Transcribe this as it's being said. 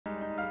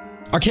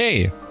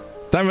Okay,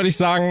 dann würde ich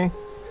sagen,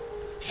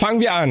 fangen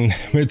wir an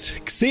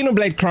mit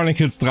Xenoblade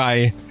Chronicles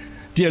 3,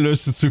 die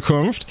erlöste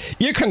Zukunft.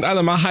 Ihr könnt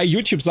alle mal Hi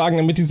YouTube sagen,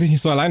 damit die sich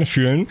nicht so alleine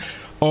fühlen.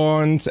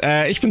 Und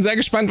ich bin sehr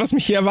gespannt, was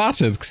mich hier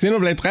erwartet.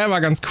 Xenoblade 3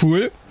 war ganz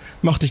cool,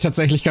 mochte ich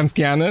tatsächlich ganz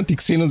gerne. Die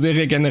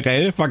Xeno-Serie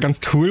generell war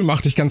ganz cool,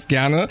 mochte ich ganz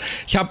gerne.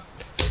 Ich habe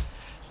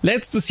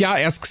letztes Jahr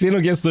erst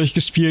Xenogears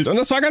durchgespielt und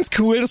das war ganz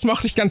cool, das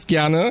mochte ich ganz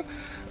gerne.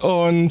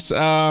 Und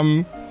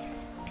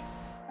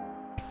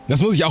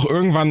das muss ich auch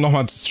irgendwann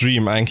nochmal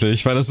streamen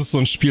eigentlich, weil das ist so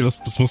ein Spiel,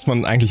 das muss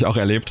man eigentlich auch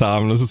erlebt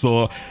haben. Das ist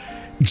so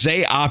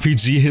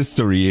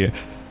JRPG-History.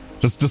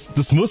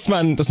 Das muss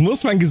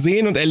man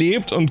gesehen und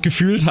erlebt und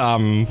gefühlt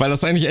haben, weil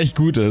das eigentlich echt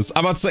gut ist.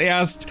 Aber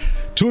zuerst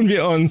tun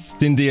wir uns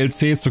den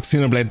DLC zu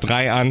Xenoblade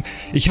 3 an.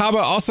 Ich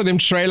habe außer dem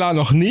Trailer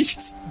noch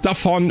nichts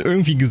davon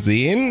irgendwie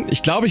gesehen.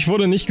 Ich glaube, ich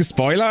wurde nicht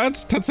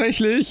gespoilert,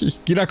 tatsächlich.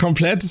 Ich gehe da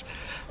komplett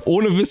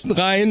ohne Wissen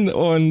rein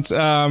und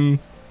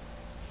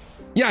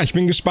ja, ich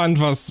bin gespannt,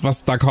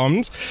 was da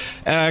kommt.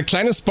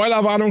 Kleine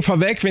Spoilerwarnung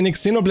vorweg, wenn ihr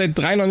Xenoblade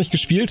 3 noch nicht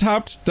gespielt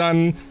habt,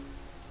 dann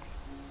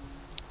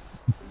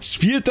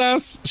spielt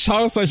das,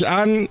 schaut es euch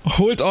an,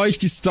 holt euch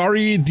die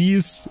Story, die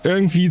es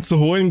irgendwie zu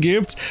holen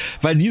gibt,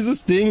 weil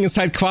dieses Ding ist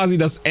halt quasi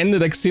das Ende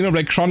der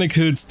Xenoblade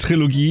Chronicles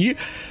Trilogie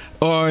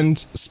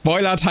und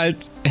spoilert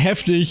halt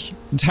heftig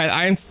Teil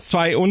 1,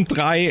 2 und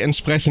 3.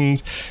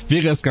 Entsprechend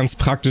wäre es ganz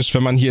praktisch,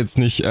 wenn man hier jetzt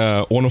nicht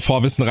ohne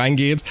Vorwissen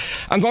reingeht.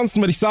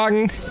 Ansonsten würde ich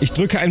sagen, ich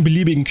drücke einen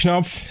beliebigen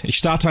Knopf, ich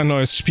starte ein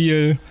neues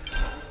Spiel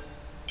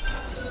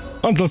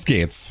und los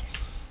geht's.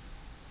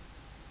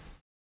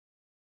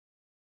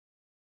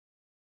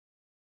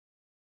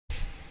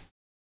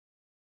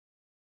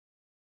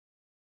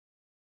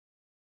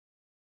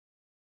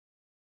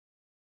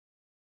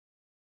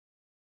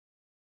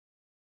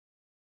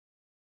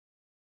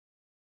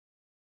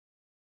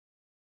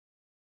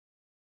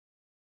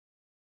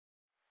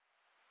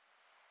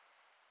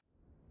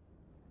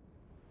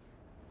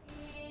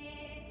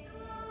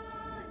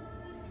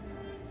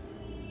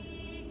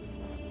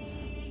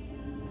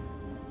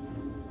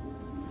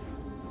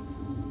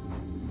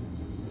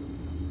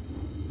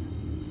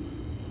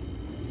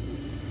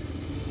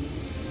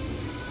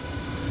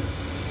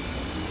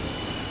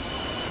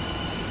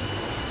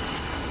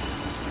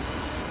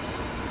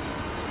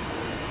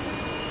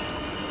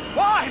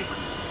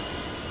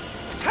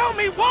 Tell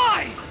me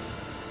why!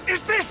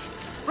 Is this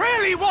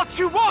really what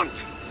you want?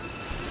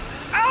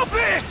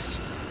 Albus!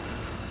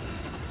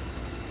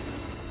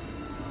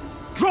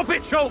 Drop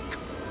it, Shulk!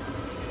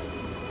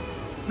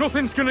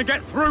 Nothing's gonna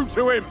get through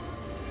to him!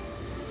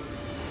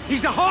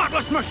 He's a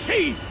heartless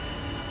machine!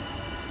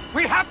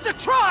 We have to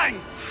try!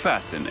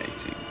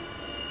 Fascinating.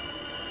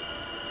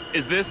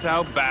 Is this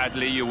how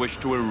badly you wish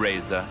to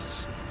erase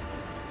us?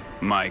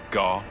 My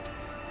God.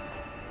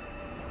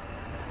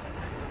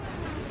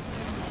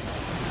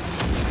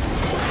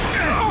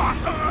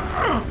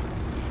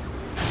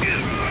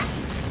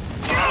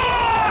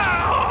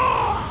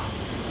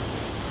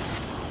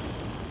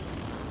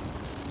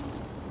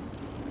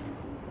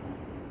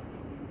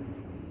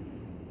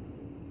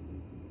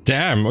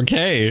 Damn,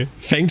 okay.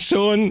 Fängt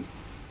schon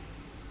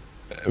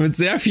mit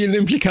sehr vielen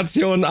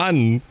Implikationen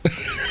an.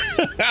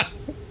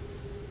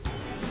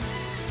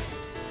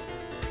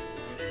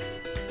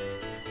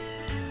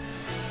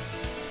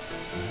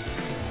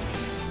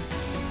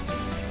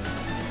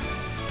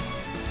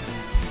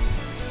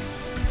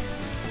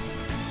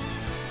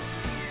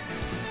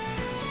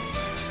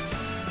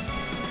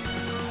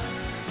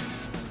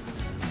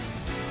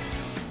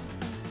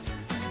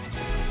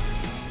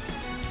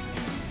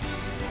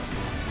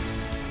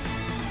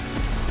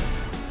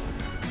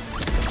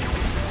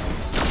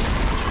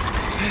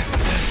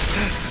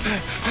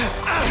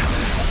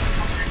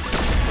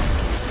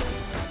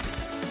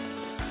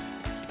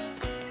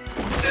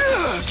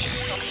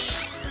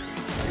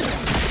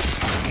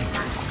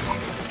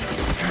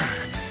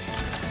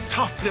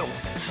 Tough little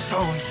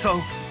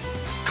so-and-so.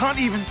 Can't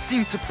even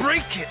seem to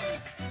break it.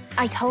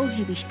 I told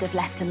you we should have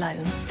left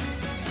alone.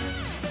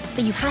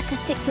 But you had to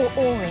stick your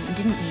oar in,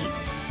 didn't you?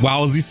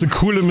 Wow, sie ist so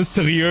cool und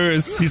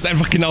mysteriös. Sie ist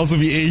einfach genauso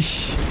wie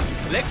ich.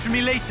 Lecture me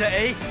later,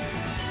 eh?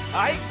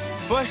 Aye?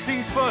 First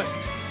things first.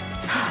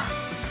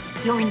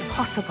 You're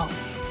impossible.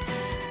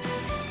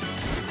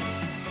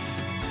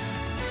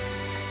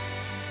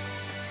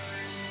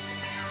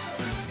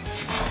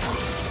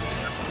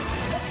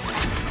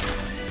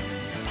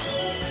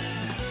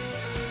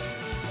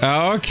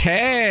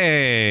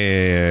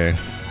 Okay.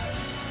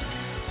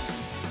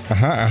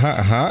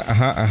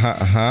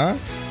 Aha.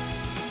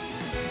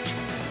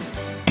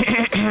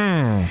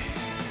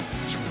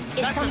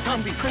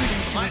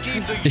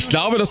 Ich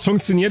glaube, das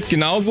funktioniert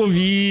genauso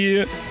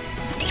wie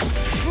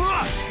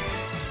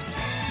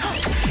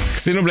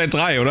Xenoblade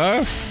 3,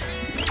 oder?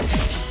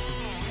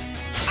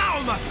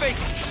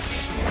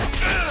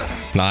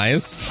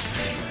 Nice.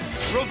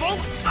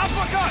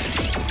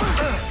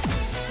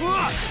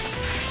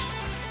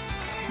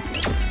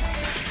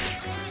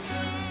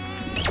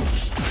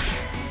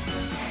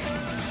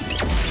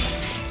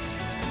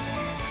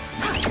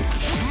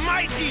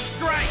 Mighty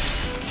strength!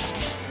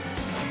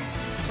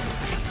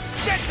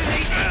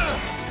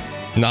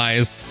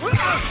 Nice.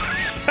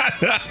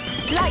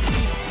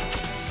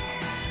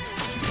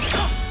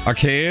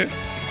 Okay,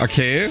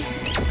 okay.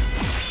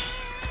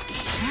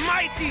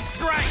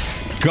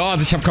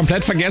 Gott, ich habe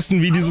komplett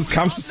vergessen, wie dieses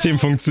Kampfsystem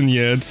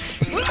funktioniert.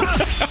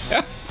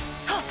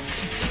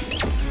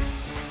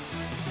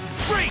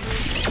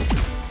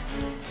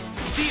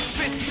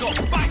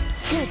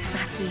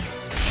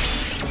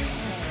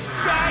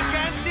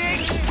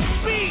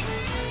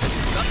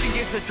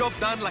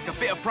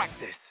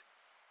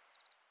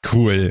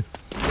 Cool.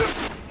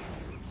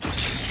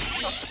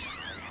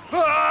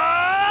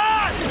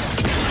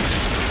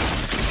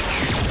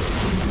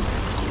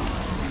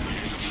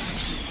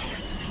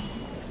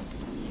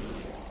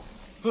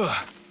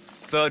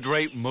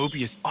 Third-rate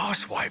Mobius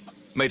arsewipe.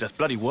 Made us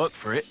bloody work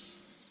for it.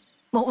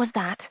 What was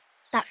that?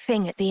 That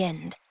thing at the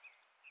end?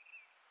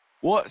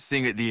 What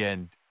thing at the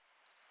end?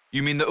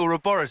 You mean the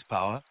Ouroboros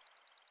power?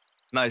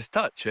 Nice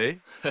touch, eh?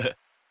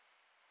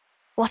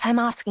 What I'm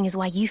asking is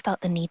why you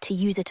felt the need to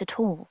use it at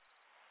all.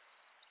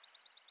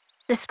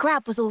 The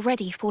scrab was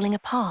already falling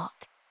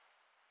apart.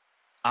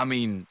 I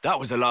mean, that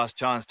was the last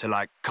chance to,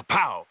 like,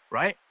 kapow,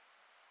 right?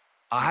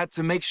 I had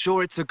to make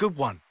sure it's a good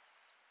one.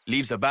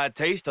 Leaves a bad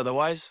taste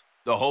otherwise,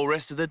 the whole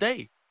rest of the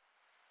day.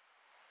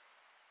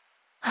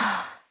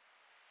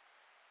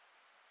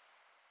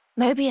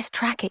 Mobius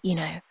track it, you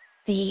know.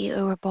 The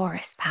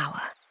Ouroboros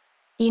power.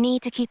 You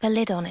need to keep a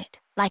lid on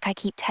it, like I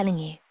keep telling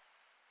you.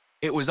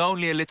 It was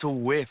only a little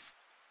whiff.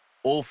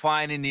 All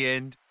fine in the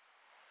end.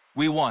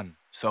 We won,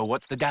 so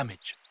what's the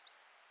damage?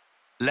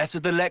 Less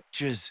of the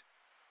lectures.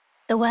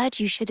 The word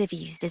you should have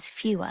used is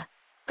fewer.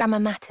 Grammar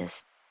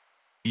matters.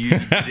 You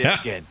did it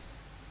again.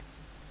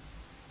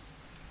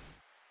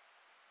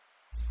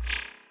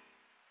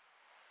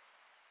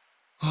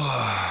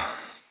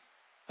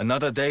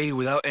 Another day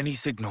without any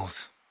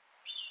signals.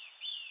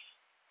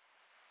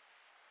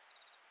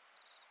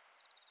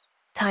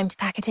 Time to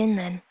pack it in,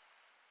 then.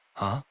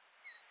 Huh?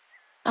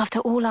 After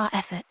all our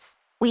efforts,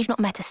 we've not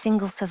met a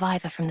single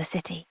survivor from the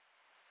city.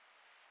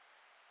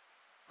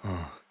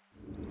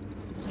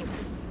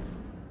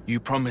 You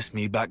promised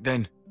me back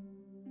then,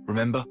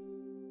 remember?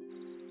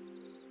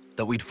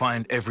 That we'd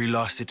find every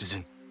last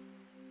citizen.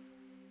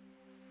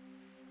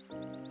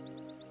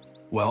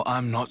 Well,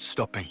 I'm not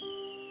stopping.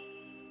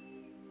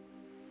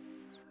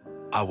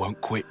 I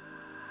won't quit.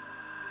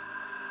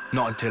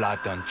 Not until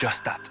I've done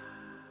just that.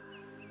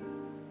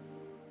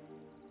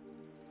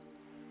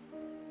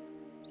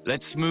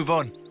 Let's move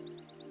on.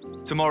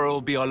 Tomorrow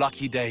will be our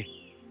lucky day.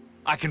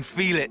 I can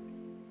feel it.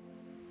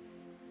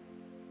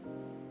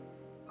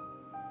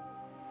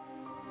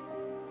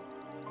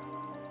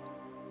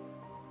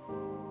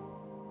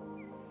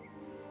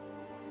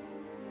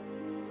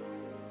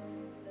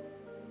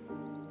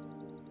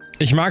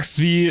 Ich mag's,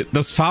 wie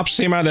das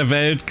Farbschema der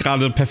Welt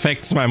gerade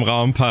perfekt zu meinem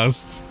Raum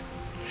passt.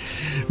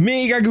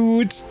 Mega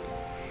gut!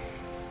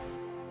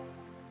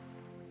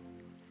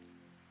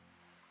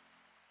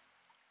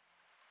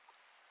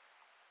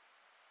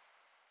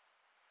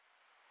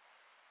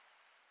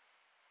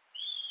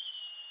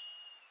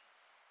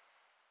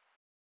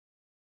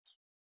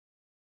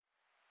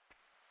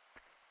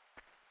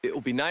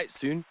 It'll be night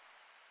soon.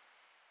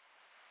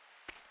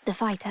 The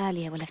fight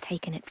earlier will have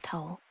taken its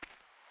toll.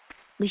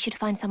 We should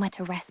find somewhere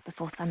to rest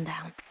before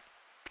sundown.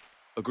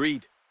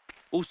 Agreed.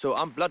 Also,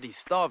 I'm bloody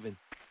starving.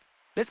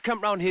 Let's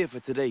camp round here for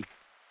today.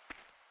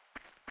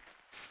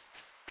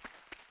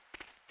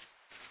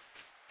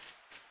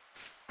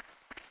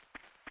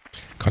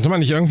 Konnte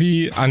man nicht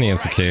irgendwie... Ah, nee,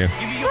 ist okay.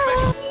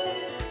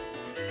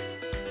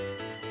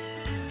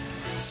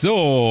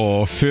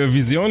 So, für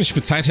Vision, die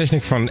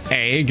Spezialtechnik von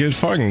A gilt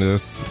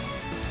Folgendes.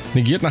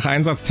 Negiert nach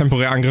Einsatz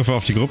temporär Angriffe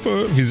auf die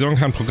Gruppe. Vision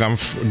kann pro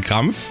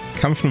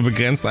Kampf nur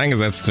begrenzt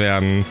eingesetzt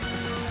werden.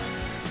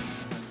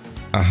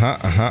 Aha,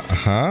 aha,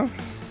 aha.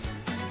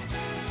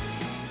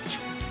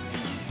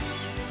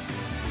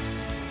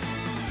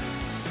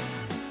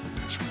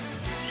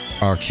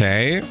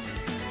 Okay.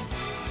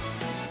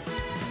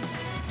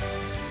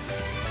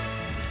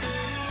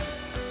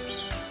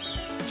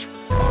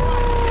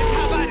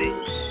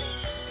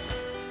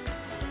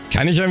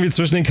 Kann ich irgendwie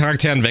zwischen den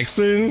Charakteren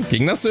wechseln?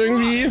 Ging das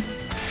irgendwie?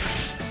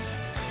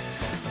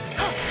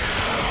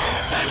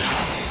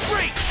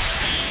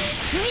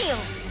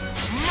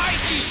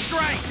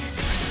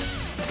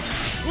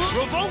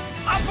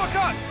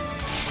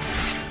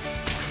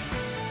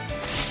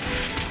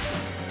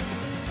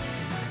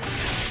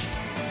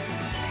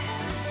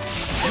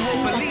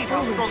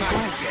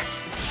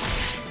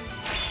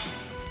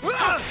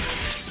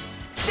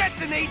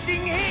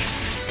 Detonating hit!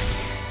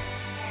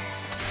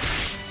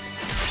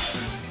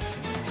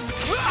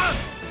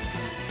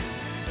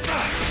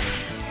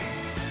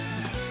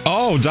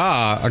 Oh,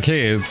 da.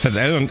 Okay,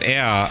 ZL und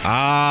R.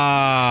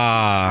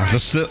 Ah.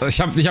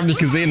 Ich hab nicht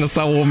gesehen, dass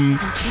da oben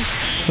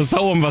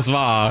was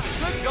war.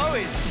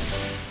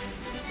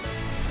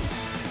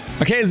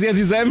 Okay, sie hat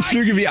dieselben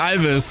Flüge wie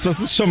Alvis. Das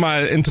ist schon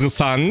mal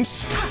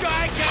interessant.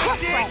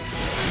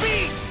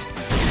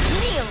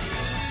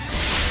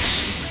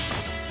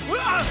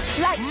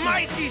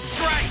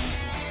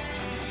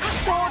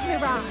 Sword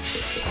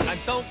Mirage. And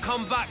don't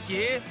come back, you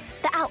hear?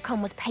 The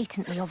outcome was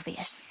patently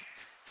obvious.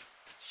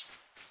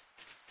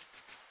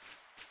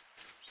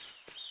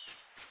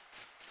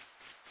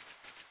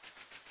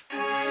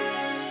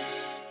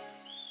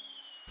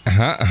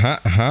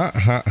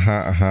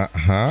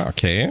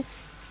 Okay.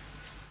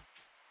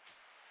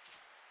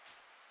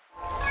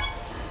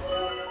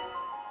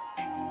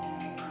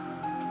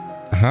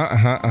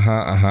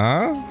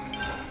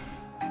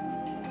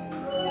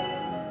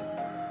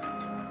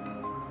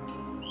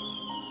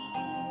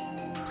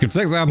 Es gibt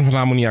 6 Arten von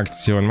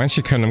Harmonieaktionen.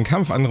 Manche können im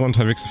Kampf, andere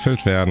unterwegs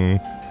erfüllt werden.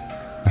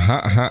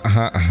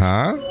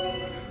 Aha.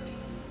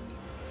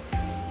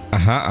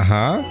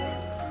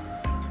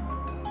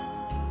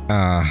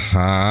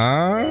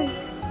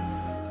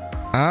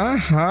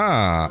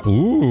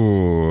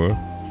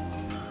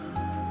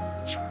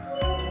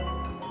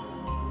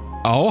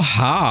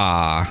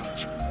 Oha.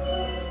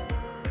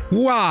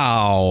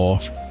 Wow.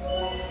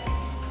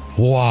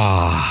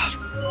 Wow.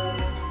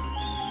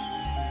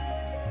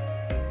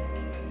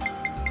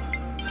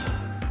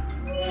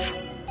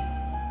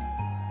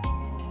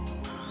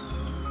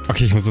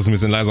 Okay, ich muss das ein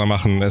bisschen leiser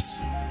machen.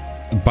 Es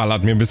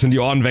ballert mir ein bisschen die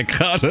Ohren weg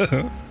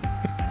gerade.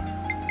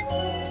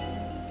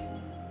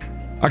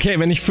 Okay,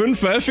 wenn ich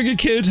 5 Wölfe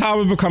gekillt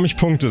habe, bekomme ich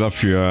Punkte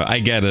dafür. I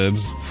get it.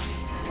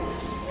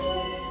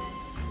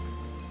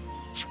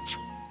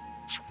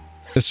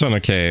 Ist schon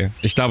okay.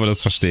 Ich glaube,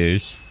 das verstehe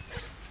ich.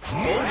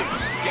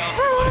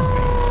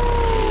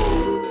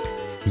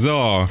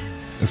 So,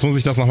 jetzt muss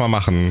ich das nochmal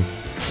machen.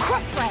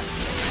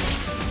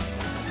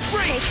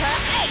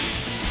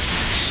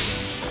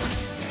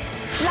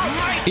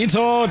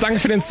 Ito, danke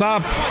für den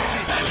Sub.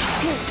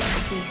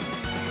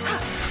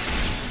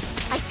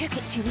 I took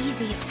it too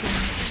easy, it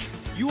seems.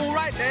 You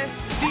alright there?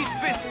 These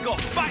fists got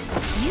bite.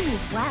 You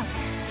move well.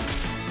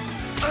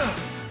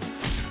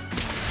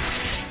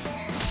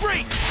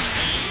 Break!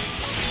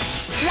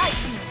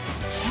 Lightning.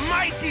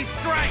 Mighty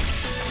strike!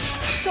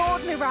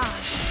 Sword Mirage.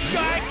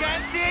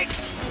 Gigantic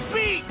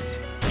beat!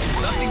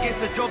 Nothing gets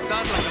the job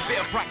done like a bit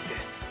of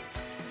practice.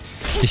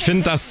 Ich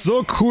finde das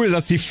so cool,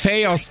 dass sie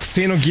Faye aus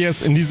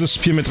Xenogears in dieses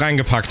Spiel mit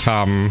reingepackt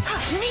haben.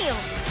 Kneel.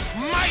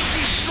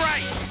 Mighty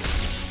strike!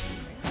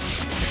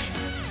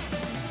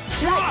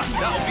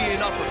 That'll be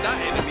enough of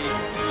that enemy.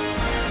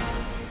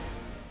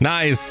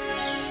 Nice.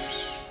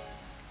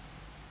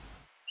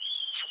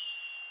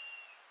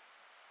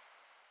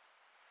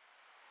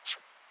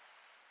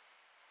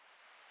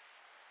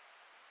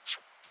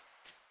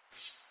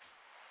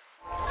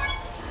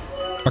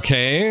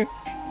 Okay.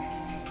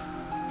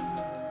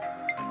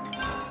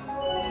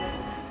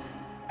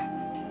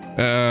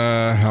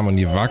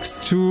 Harmonie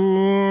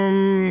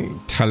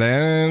Wachstum,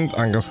 Talent,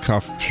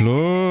 Angriffskraft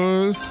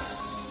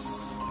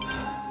plus.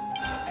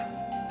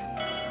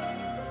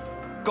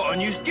 Got a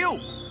new skill.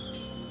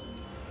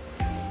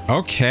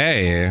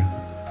 Okay.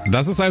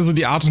 Das ist also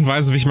die Art und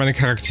Weise, wie ich meine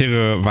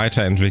Charaktere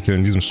weiterentwickle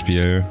in diesem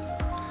Spiel.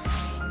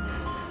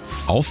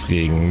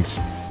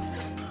 Aufregend.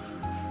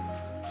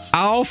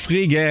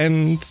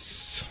 Aufregend.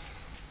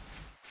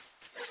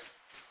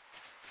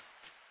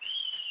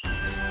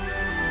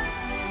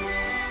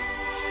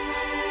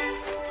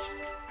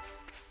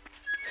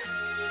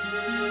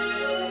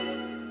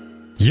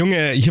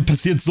 Junge, hier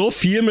passiert so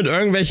viel mit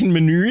irgendwelchen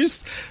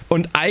Menüs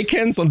und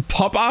Icons und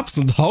Pop-Ups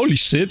und holy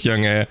shit,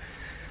 Junge.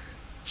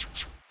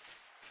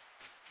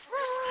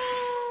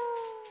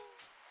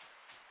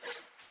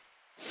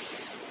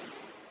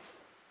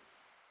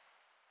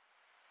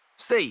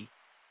 Say,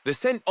 the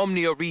Cent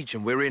Omnia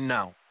region we're in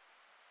now.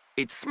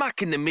 It's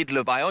smack in the middle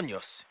of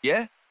Ionios,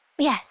 yeah?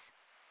 Yes,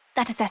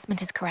 that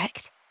assessment is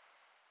correct.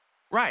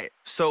 Right,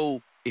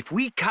 so if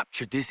we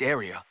captured this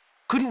area,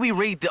 couldn't we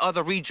raid the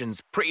other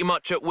regions pretty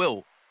much at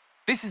will?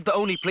 This is the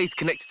only place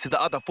connected to the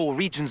other 4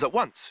 regions at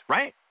once,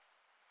 right?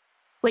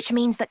 Which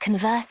means that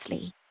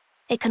conversely,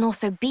 it can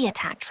also be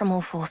attacked from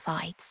all 4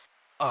 sides.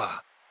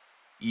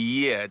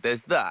 Yeah,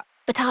 there's that.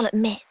 But I'll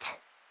admit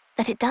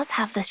that it does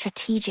have the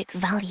strategic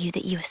value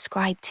that you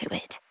ascribe to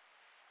it.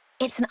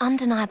 It's an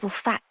undeniable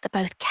fact that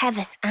both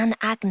Kevis and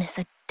Agnes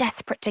are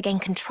desperate to gain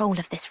control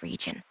of this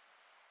region.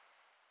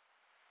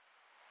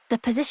 The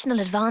positional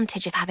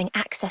advantage of having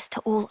access to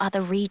all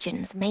other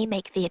regions may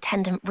make the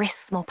attendant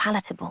risks more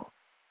palatable.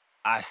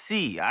 I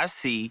see.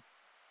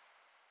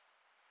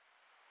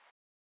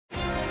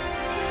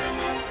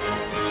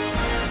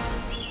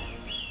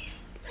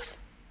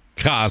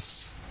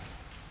 Krass.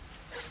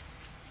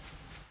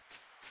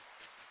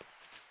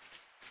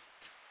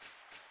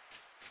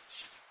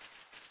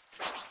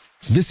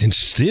 Ist ein bisschen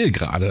still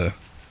gerade.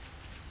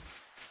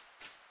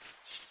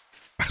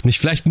 Macht mich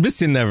vielleicht ein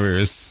bisschen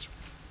nervös.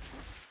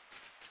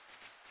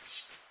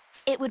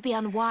 It would be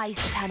unwise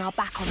to turn our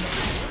back on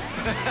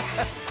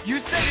them. You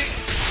said it!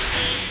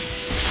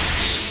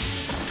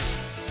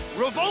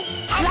 Revolt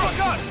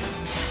uppercut!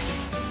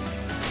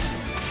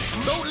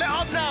 Don't let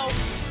up now!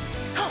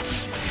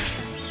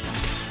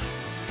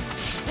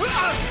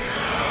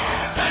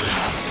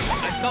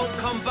 And don't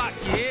come back,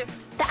 you hear?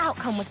 The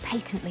outcome was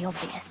patently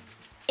obvious.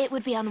 It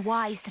would be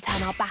unwise to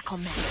turn our back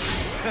on them.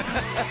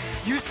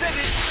 You said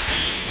it!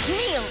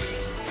 Kneel!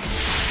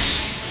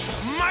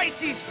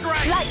 Mighty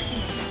strike!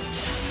 Lightning!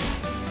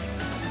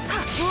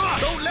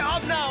 Don't let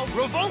up now!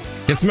 Revolt!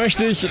 Jetzt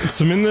möchte ich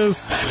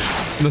zumindest,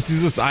 dass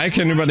dieses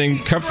Icon über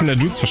den Köpfen der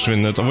Dudes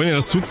verschwindet. Obwohl, nee,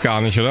 das tut's gar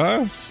nicht,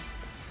 oder?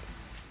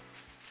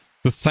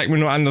 Das zeigt mir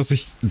nur an, dass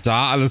ich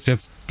da alles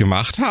jetzt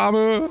gemacht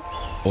habe,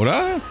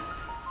 oder?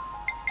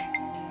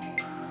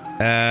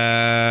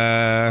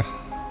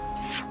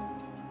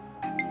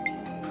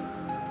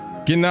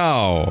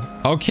 Genau.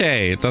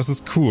 Okay, das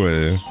ist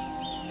cool.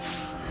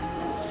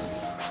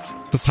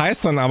 Das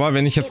heißt dann aber,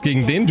 wenn ich jetzt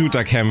gegen den Dude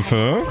da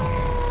kämpfe...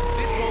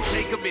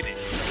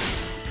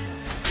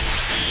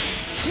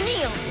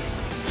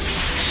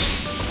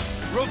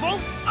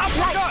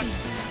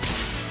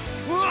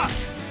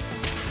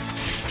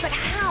 But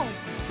how?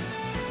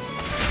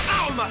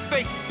 Ow, my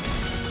face!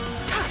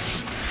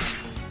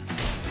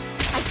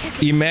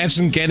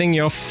 Imagine getting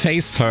your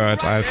face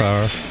hurt,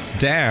 Alter.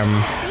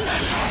 Damn.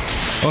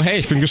 Oh hey,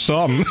 ich bin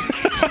gestorben.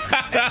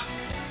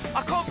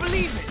 I can't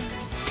believe it!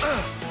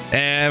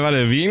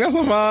 Warte, wie ging das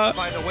nochmal?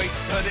 Find a way to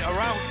turn it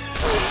around.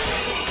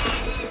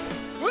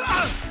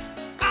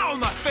 Ow,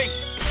 my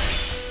face!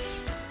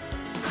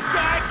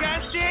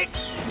 Gigantic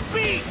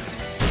beat!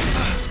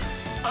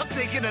 I'm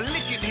taking a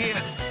licking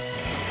here.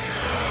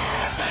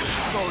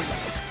 Sorry.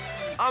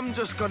 I'm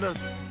just gonna...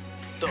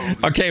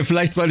 Okay,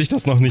 vielleicht sollte ich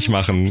das noch nicht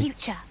machen.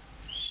 Future.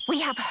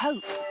 We have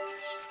hope.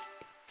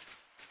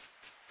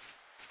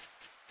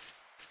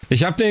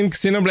 Ich habe den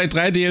Xenoblade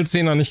 3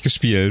 DLC noch nicht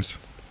gespielt.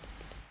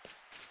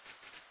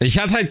 Ich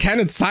hatte halt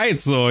keine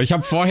Zeit so. Ich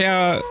habe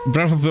vorher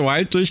Breath of the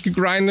Wild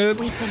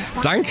durchgegrindet.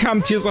 Dann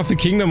kam Tears of the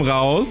Kingdom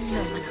raus.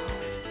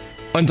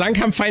 Und dann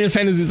kam Final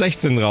Fantasy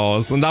 16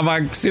 raus. Und da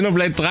war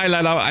Xenoblade 3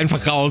 leider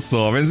einfach raus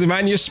so. Wenn sie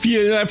meinen, ihr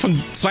Spiel innerhalb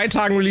von 2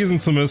 Tagen releasen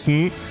zu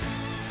müssen,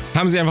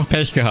 haben sie einfach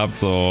Pech gehabt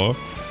so.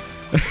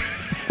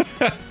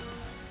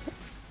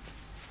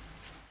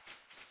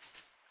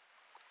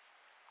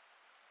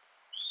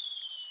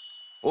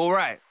 All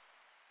right.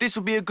 This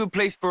will be a good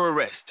place for a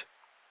rest.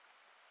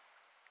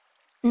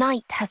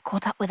 Night has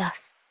caught up with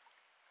us.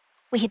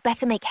 We had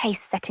better make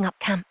haste setting up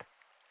camp.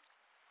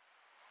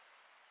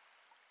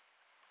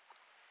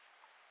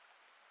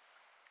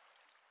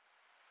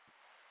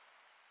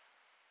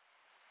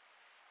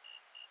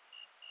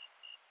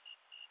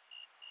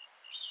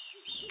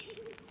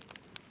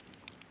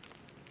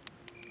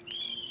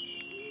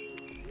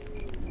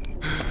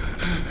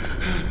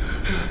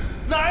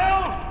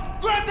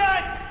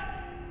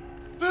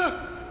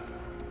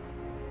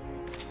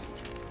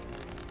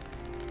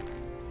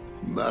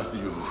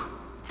 Matthew.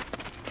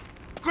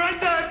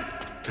 Granddad!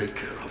 Take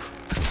care of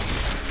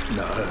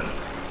Nael,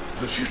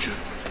 the future.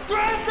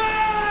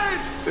 Granddad!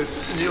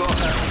 It's in your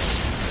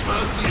hands,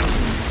 Matthew.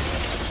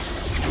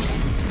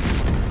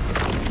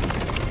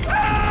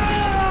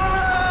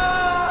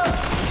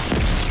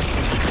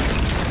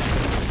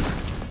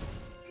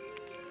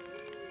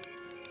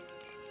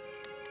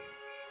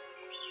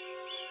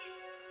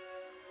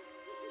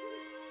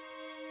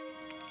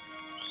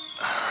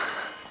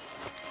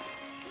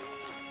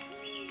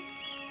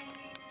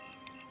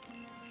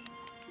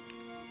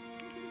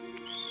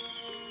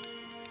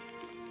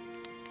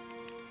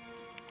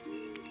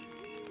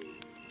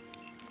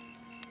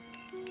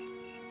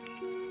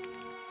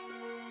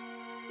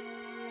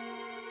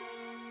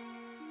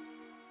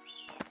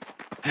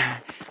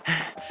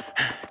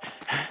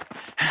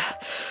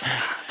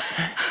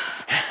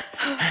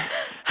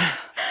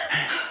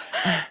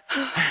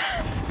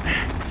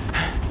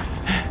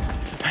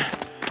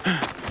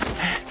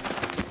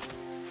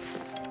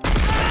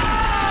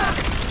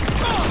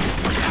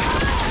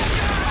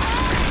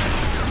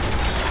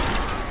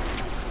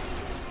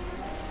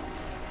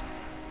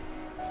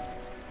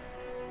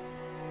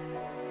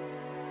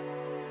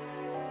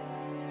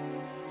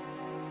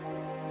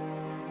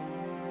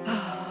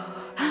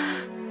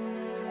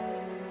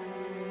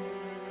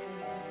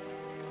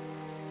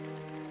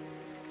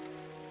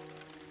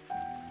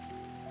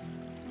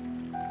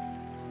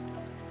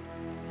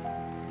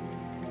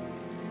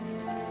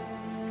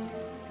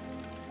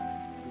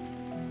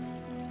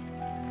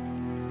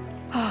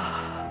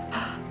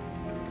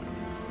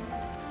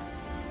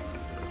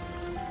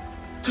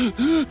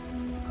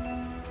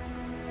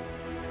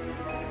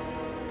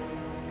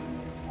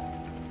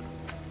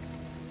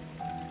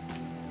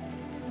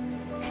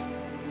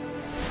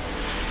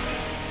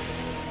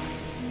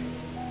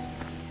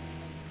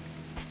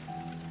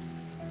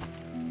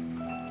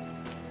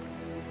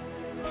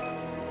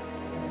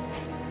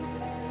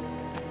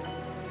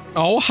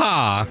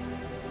 Oha!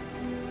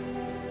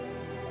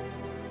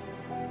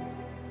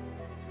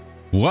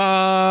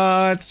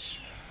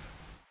 What?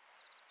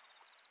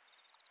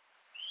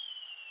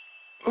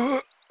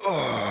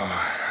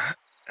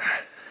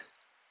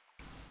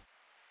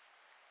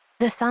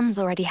 The sun's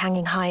already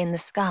hanging high in the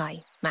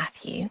sky,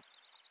 Matthew.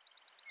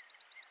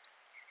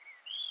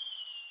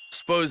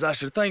 Suppose I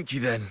should thank you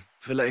then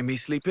for letting me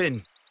sleep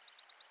in.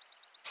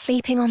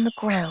 Sleeping on the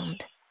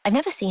ground. I've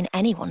never seen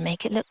anyone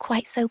make it look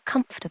quite so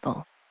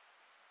comfortable.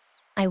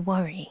 I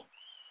worry.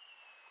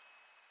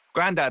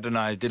 Granddad and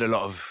I did a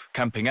lot of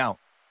camping out.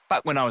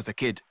 Back when I was a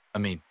kid, I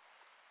mean.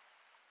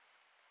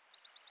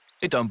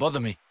 It don't bother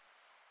me.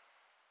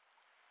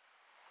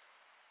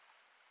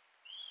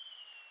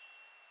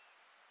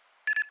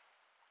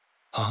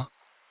 Huh?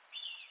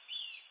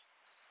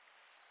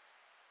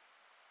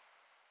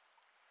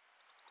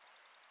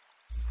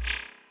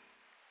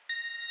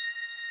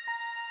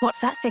 What's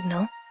that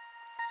signal?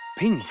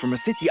 Ping from a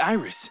city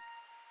iris.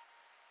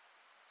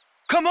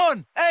 Come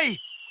on, hey!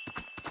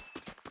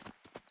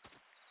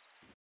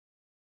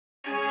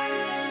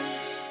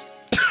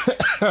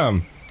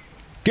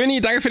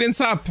 Günni, danke für den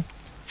Sub.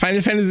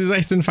 Final Fantasy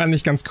 16 fand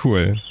ich ganz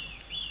cool.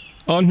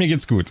 Und mir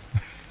geht's gut.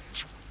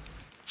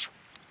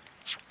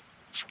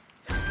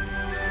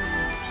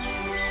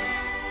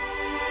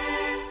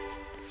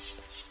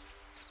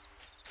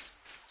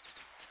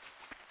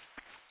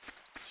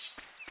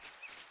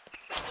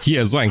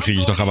 Hier, so einen kriege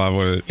ich doch aber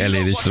wohl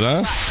erledigt,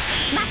 oder?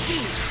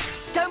 Matthew,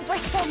 don't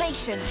break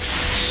formation.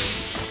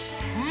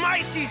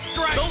 Mighty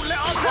strike! Don't let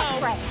us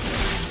down!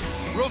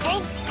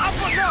 Revolt!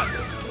 Uppercut!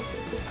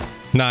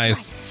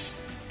 Nice.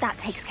 That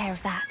takes care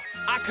of that.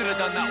 I could have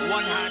done that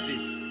one-handed.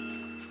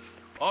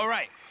 All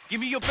right, give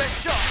me your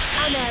best shot.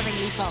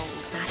 Unerringly bold,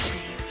 Matthew.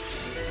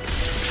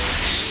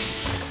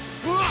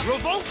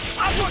 Revolt! Keep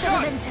the Uppercut!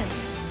 momentum.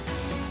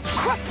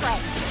 Crossray.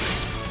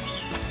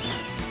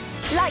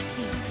 Light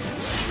feed.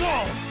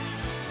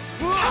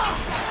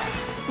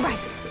 Right.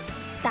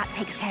 That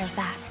takes care of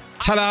that.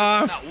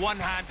 Tada! That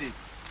one-handed.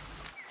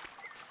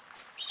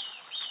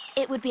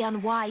 It would be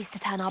unwise to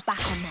turn our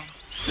back on them.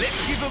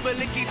 Let's give them a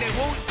licking they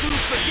won't soon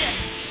forget.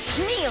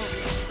 Kneel.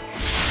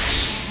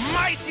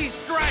 Mighty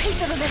strike! Keep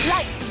them in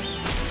light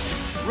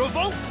feed.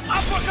 Revolt!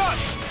 Uppercut!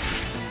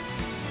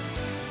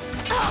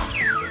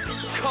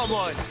 Come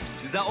on,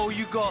 is that all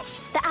you got?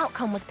 The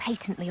outcome was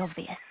patently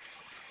obvious.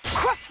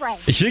 Crossray.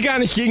 Ich will gar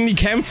nicht gegen die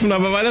kämpfen,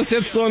 aber weil das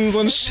jetzt so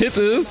ein Shit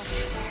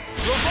ist,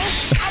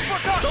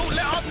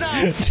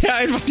 der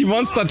einfach die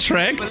Monster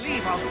trackt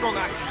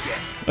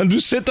und du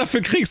Shit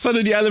dafür kriegst, wenn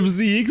du die alle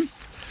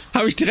besiegst,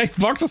 habe ich direkt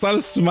Bock, das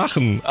alles zu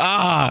machen.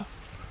 Ah,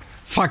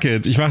 fuck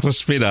it, ich mach das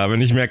später,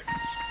 wenn ich mehr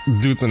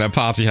Dudes in der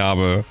Party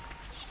habe.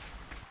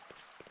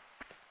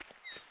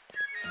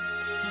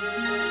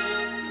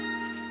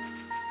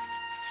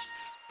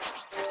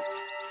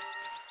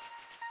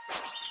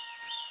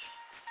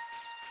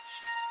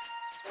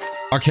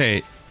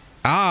 Okay.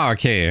 Ah,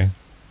 okay.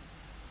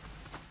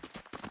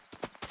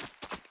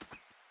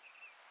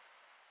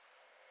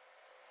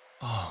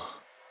 Oh.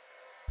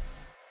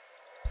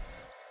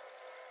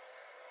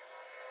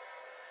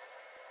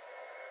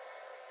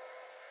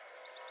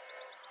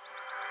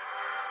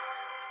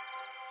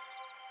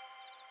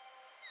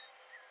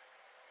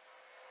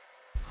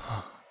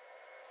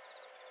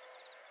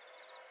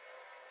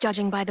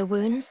 Judging by the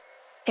wounds,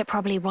 it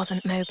probably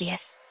wasn't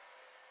Mobius.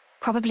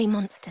 Probably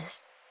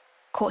monsters.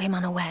 Caught him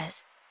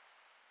unawares.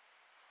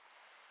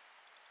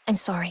 I'm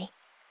sorry.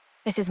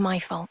 This is my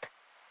fault.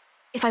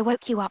 If I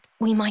woke you up,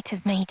 we might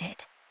have made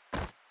it.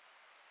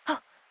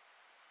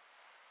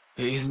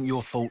 It isn't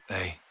your fault,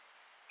 eh?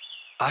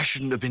 I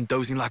shouldn't have been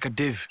dozing like a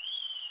div.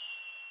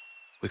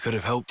 We could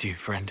have helped you,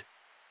 friend.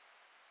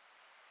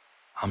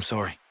 I'm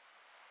sorry.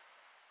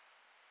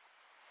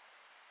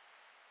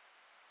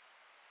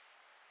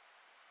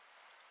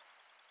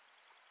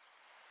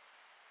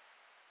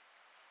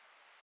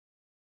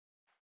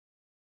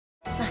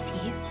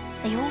 Matthew,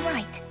 are you all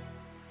right?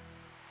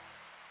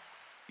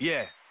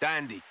 Yeah,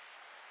 dandy.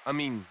 I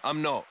mean,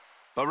 I'm not.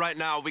 But right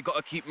now, we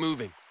gotta keep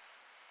moving.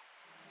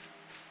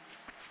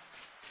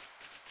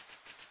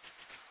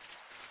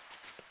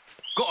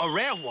 Got a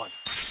rare one.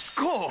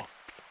 Score!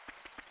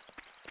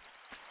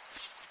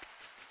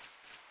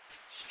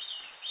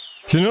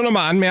 Ich will nur noch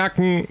mal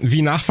anmerken,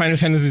 wie nach Final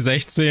Fantasy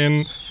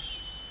 16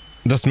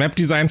 das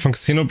Map-Design von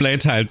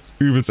Xenoblade halt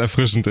übelst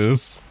erfrischend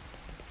ist.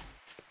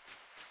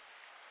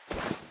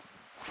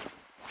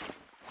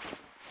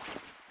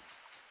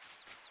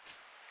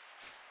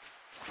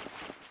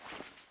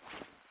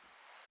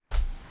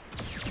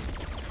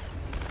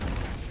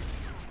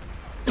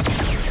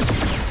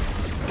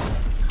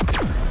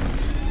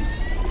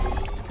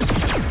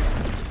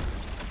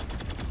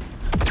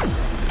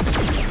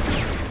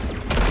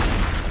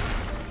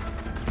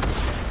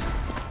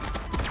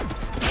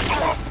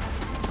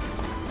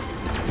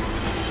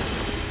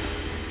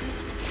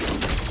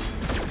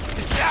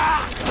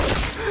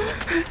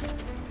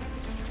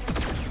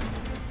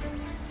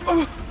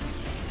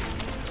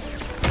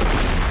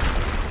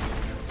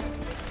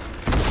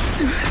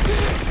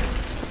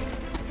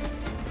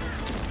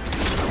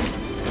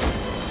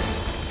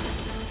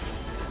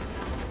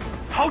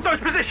 Hold those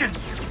positions!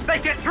 They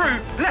get through!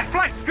 Left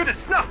flank's good as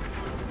snuff!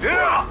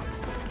 Yeah!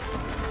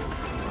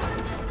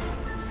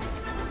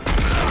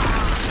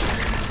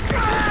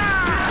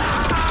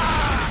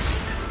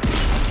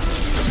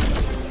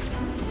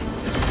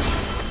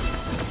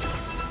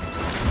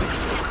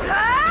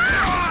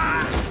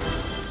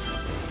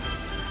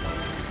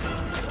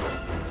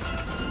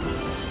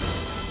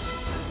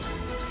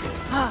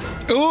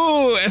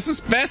 Es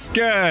ist Best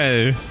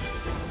Girl!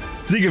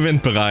 Sie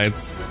gewinnt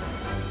bereits.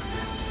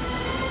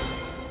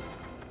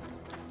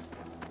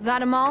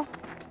 That 'em all?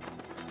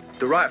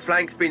 The right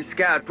flank's been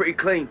scoured pretty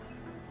clean.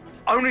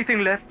 Only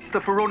thing left is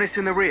the Feronis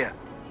in the rear.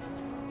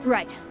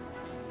 Right.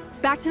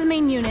 Back to the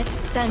main unit,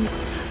 then...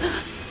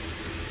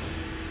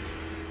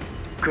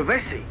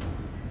 Kavesi?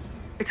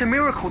 It's a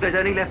miracle there's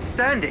any left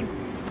standing.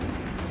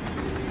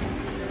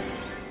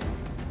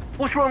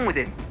 What's wrong with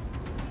him?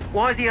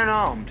 Why is he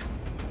unarmed?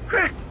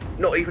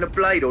 Not even a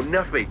blade or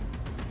nothing.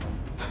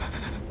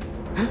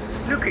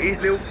 Look at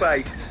his little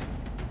face.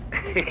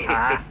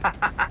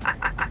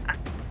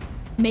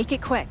 Make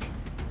it quick.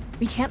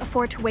 We can't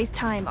afford to waste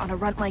time on a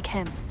runt like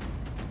him.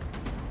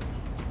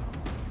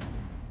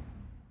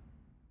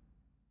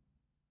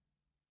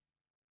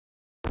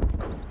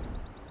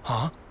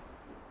 Huh?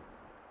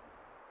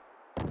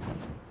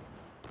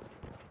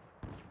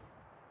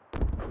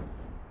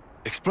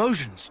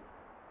 Explosions!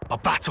 A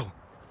battle!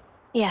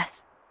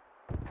 Yes.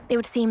 It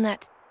would seem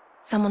that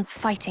someone's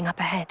fighting up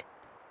ahead.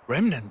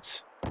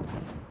 Remnants?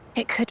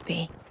 It could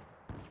be.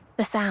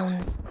 The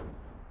sounds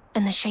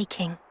and the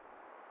shaking.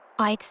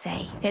 I'd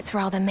say it's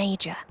rather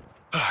major.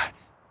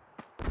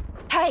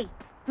 Hey,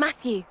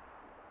 Matthew!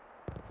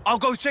 I'll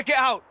go check it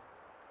out!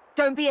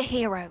 Don't be a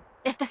hero.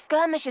 If the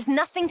skirmish has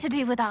nothing to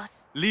do with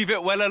us... Leave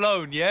it well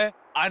alone, yeah?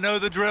 I know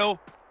the drill.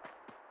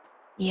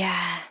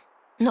 Yeah,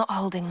 not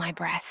holding my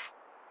breath.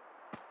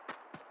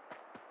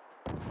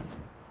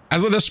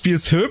 Also das Spiel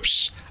ist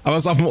hübsch, aber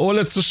es auf dem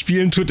OLED zu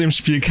spielen tut dem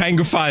Spiel keinen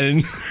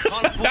Gefallen.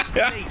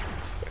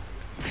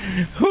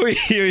 Hui,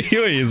 hui,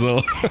 hui, so.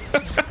 Can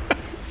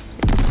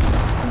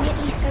we at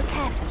least go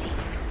carefully?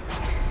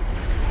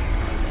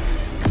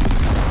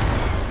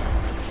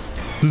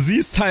 Du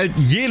siehst halt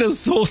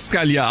jedes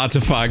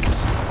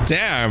Hochskalier-Artefakt.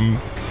 Damn.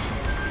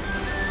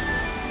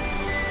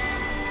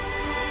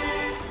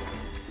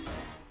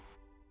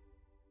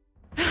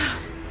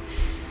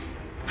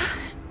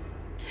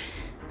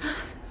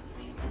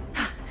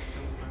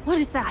 What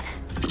is that?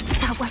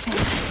 That weapon.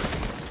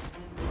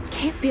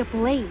 Can't be a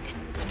blade.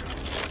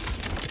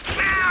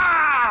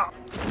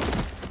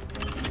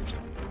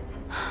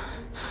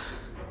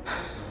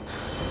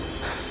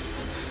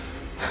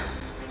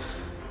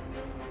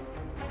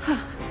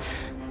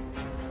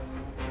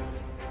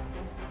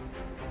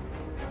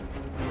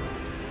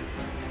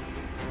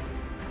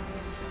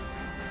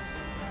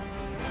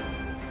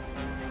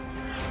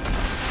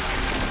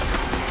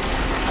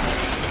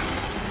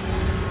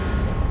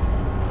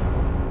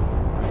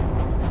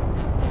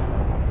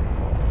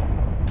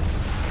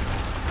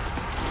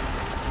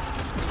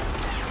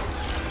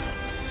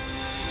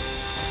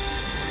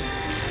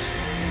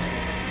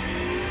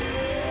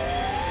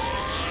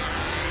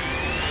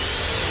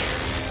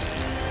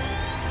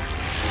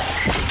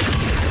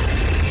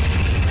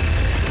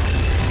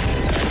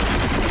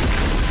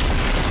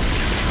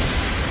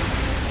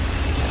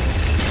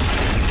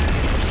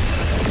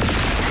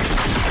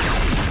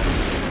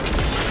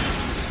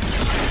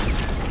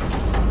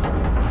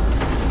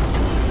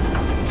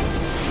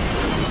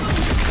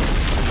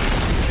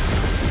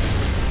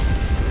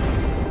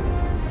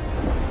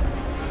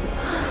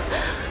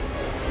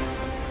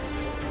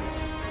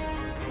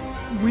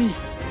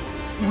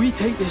 We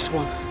take this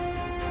one.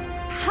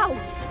 How?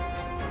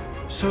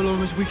 So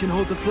long as we can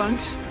hold the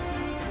flanks,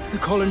 the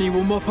colony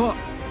will mop up.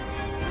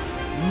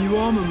 New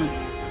armament.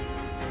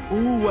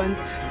 All went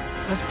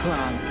as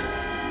planned.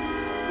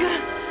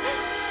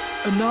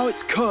 And now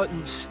it's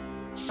curtains.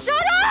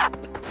 Shut up!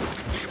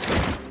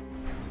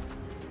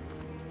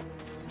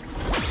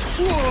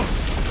 Whoa!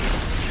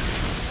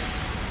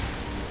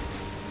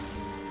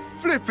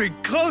 Flipping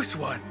close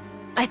one!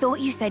 I thought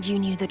you said you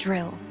knew the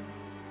drill.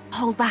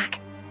 Hold back.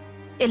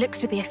 It looks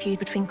to be a feud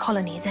between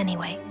colonies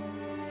anyway.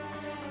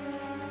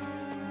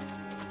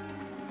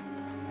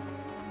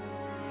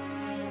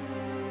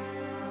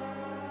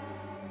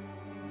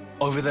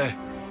 Over there.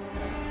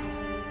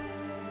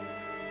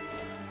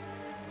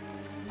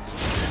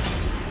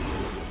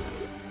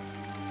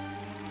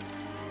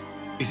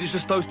 Is it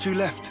just those two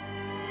left?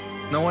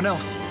 No one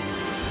else?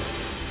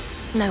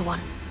 No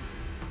one.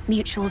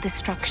 Mutual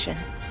destruction.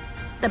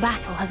 The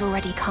battle has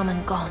already come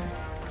and gone.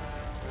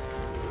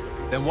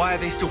 Then why are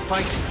they still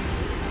fighting?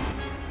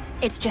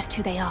 It's just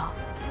who they are.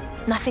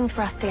 Nothing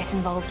for us to get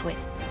involved with.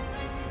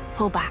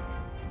 Pull back.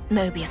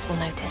 Mobius will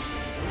notice.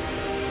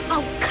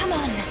 Oh, come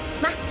on,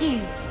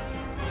 Matthew!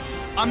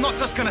 I'm not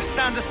just gonna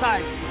stand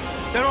aside.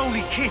 They're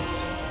only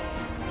kids.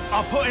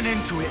 I'll put an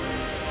end to it.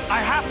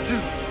 I have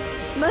to.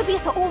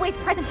 Mobius are always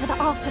present for the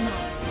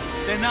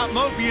aftermath. Then that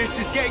Mobius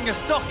is getting a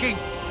socking.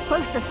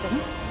 Both of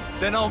them?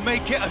 Then I'll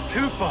make it a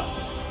twofer.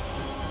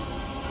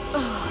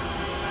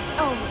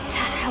 Oh, to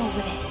hell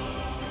with it.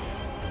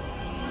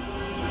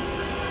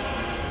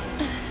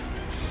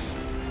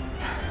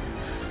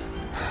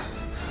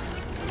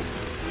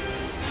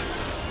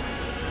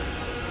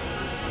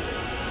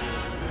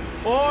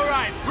 All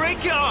right,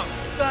 break it up.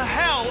 The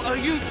hell are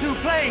you two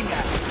playing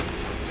at?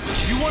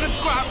 You want to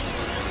scrap?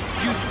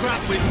 You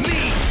scrap with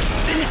me.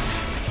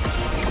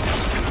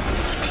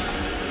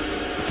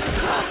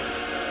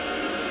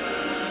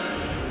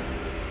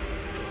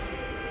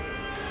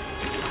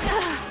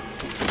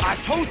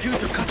 told you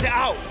to cut it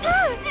out.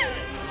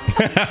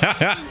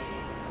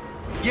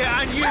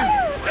 Yeah, and you.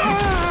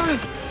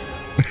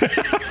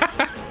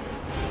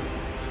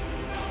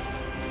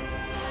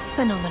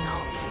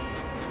 Phenomenal.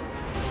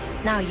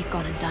 Now you've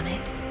gone and done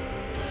it.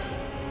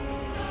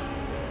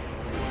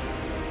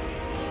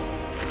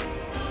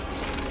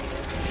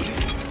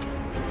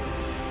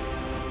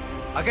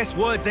 I guess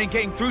words ain't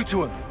getting through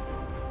to him.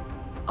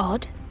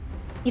 Odd.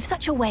 You've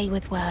such a way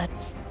with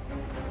words.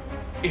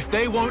 If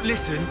they won't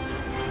listen,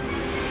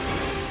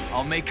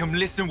 I'll make them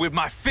listen with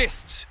my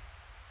fists.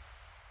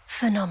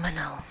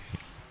 Phenomenal.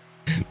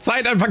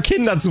 Zeit, einfach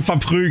Kinder zu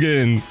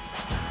verprügeln.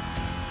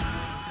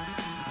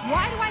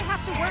 Why do I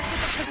have to work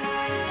with the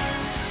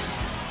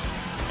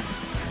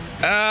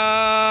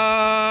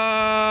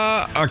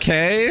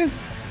Okay.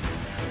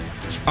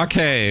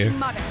 Okay.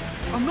 mother?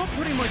 I'm not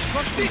putting my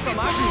trust in some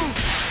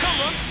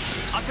Come on,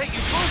 I'll take you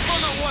both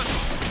on at once.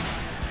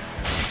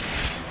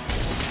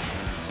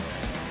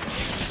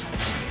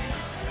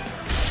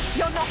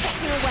 You're not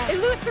getting away.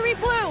 Illusory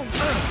bloom.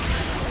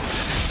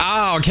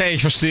 Ah, okay,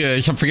 ich verstehe.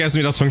 Ich habe vergessen,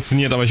 wie das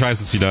funktioniert, aber ich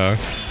weiß es wieder.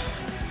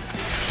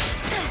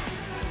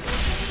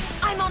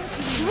 I'm on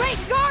to you. Great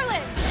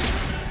garland.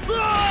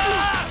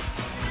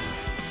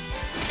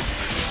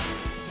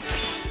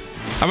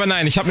 Aber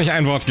nein, ich habe nicht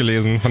ein Wort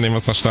gelesen von dem,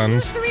 was da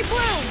stand. Illusory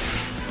bloom.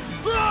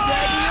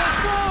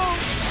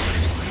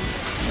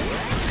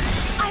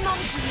 I'm on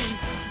to you.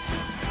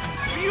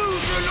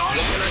 Fusion on.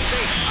 What will I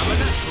say? I'm a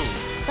natural.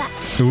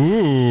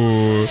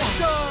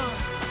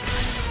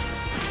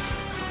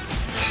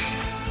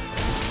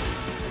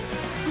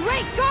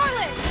 Great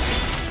garland.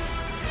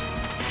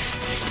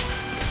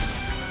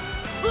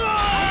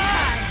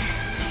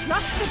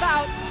 Just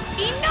about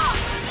enough.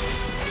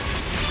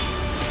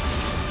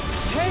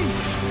 Hey!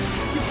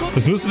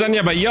 Das müsste dann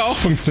ja bei ihr auch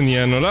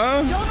funktionieren,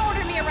 oder? Don't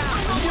order me around.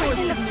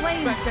 I'm in the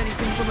flames. Expect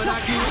anything from an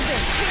Just actor. have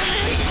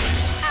it.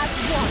 As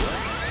one.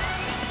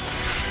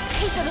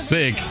 Keep it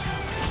Sick.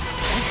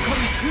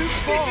 Come too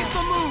far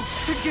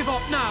to give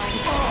up now.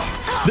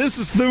 This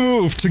is the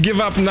move to give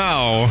up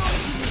now.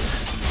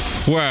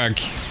 Work.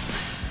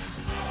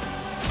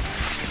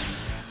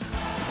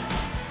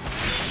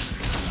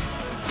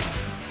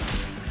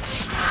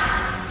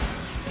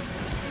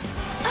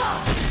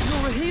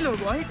 You're a healer,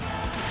 right?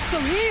 So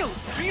heal.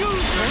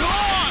 Fusion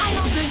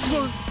on. This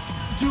won't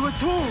do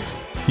at all.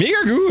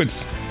 Mega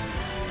gut.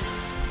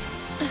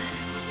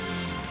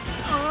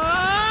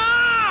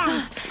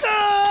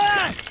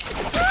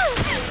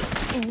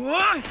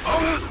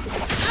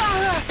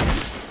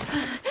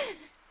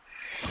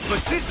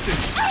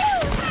 Persistent.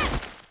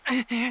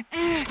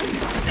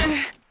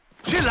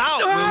 Chill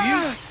out, will you?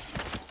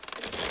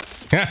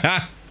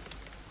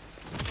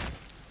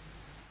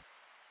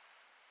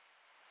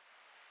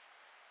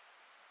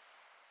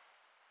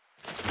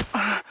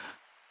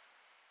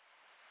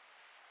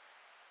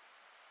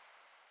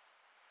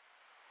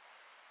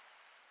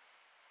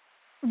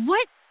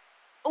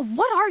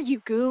 What are you,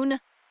 goon?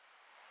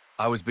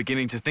 I was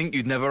beginning to think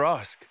you'd never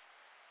ask.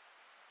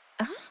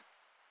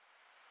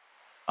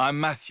 I'm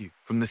Matthew,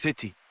 from the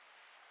city.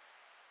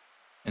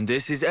 And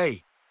this is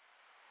A.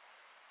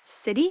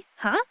 City?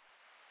 Huh?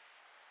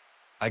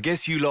 I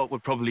guess you lot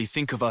would probably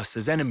think of us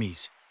as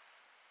enemies.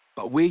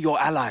 But we're your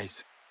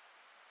allies.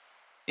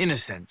 In a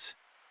sense.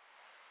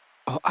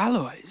 Our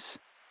allies?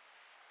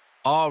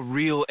 Our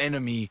real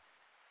enemy,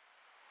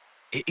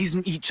 it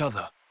isn't each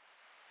other.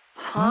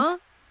 Huh?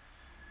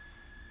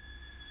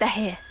 They're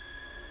here.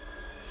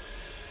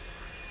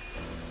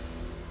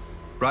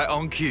 Right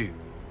on cue.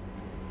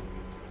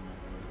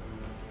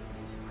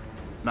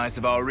 Nice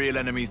of our real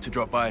enemies to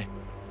drop by.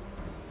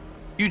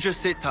 You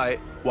just sit tight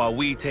while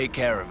we take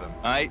care of them,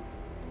 alright?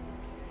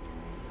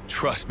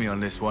 Trust me on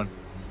this one.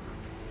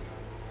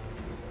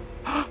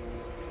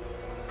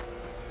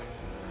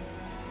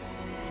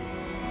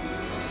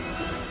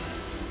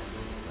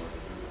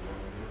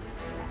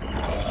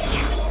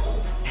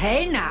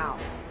 Hey now!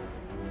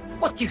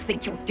 What do you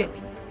think you're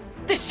doing?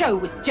 The show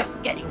was just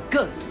getting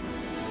good.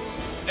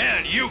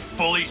 And you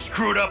fully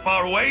screwed up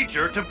our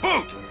wager to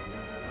boot!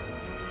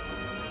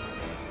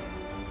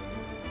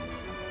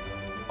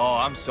 Oh,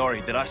 I'm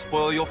sorry. Did I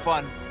spoil your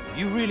fun?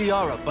 You really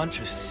are a bunch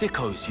of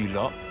sickos, you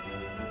lot.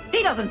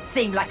 He doesn't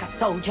seem like a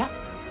soldier.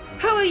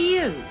 Who are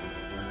you?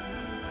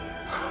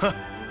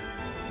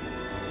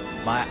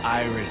 My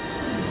iris.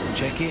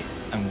 Check it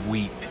and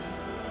weep.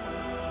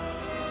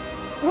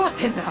 What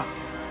in the...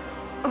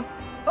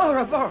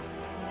 Ouroboros?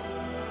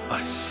 A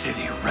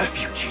city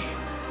refugee.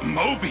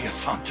 Mobius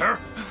hunter?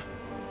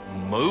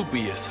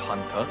 Mobius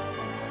hunter?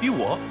 You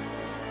what?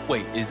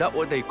 Wait, is that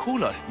what they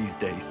call us these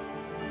days?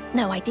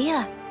 No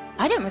idea.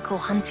 I don't recall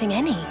hunting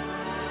any.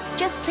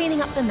 Just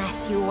cleaning up the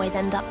mess you always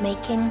end up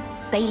making,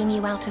 bailing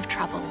you out of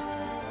trouble.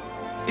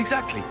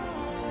 Exactly.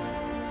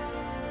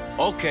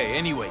 Okay,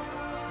 anyway.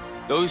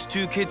 Those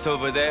two kids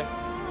over there,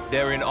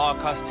 they're in our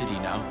custody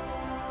now.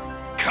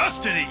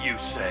 Custody, you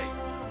say?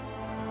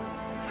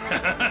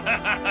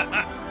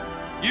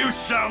 You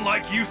sound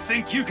like you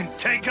think you can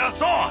take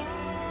us on.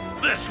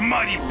 This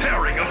mighty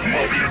pairing of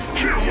Mobius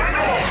 2 and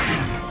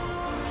on!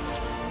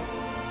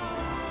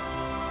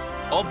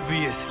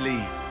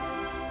 Obviously.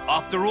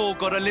 After all,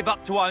 gotta live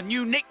up to our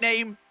new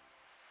nickname.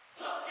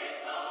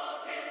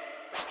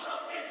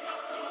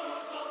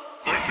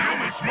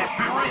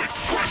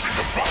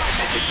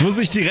 Jetzt muss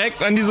ich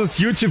direkt an dieses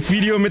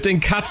YouTube-Video mit den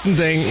Katzen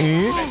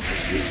denken.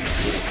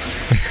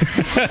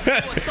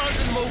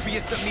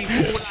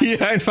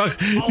 Die einfach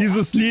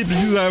dieses Lied mit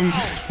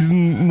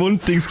diesem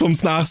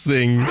Munddingsbums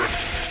nachsingen.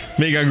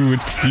 Mega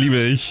gut, liebe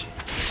ich.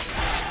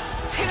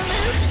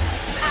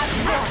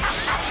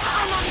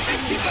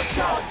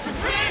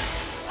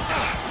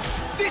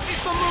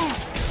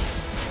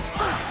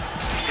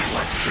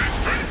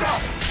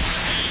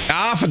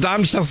 Ah,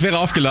 verdammt, ich dachte, es wäre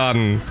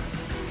aufgeladen.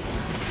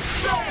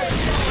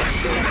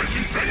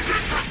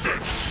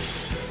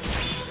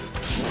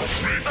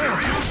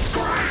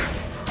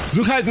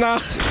 Such halt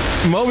nach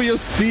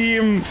Mobius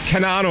Theme,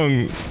 keine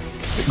Ahnung,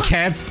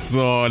 Cat,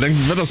 so,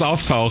 dann wird das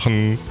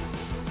auftauchen.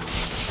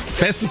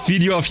 Bestes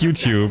Video auf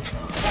YouTube.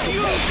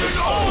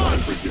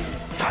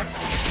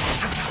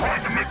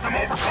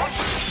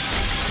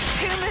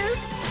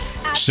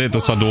 Shit,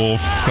 das war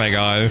doof. Na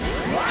egal.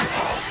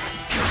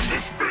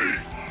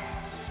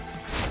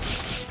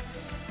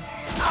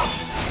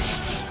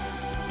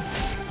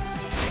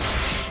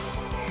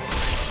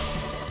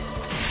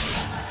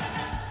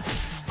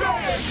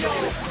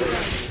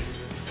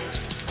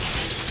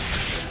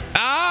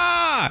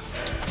 Ah!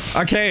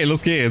 Okay,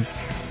 los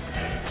geht's.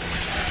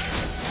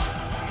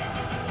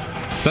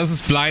 Das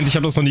ist blind, ich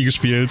habe das noch nie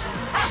gespielt.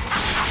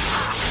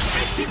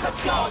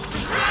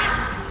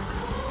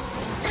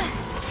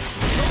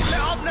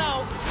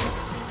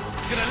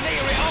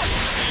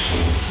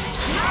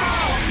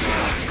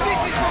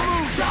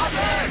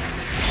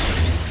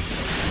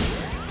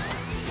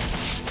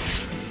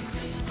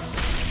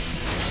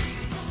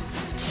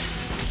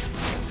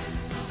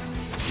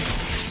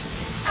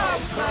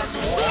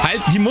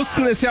 Halt, die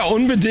mussten es ja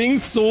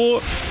unbedingt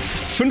so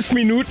 5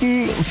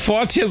 Minuten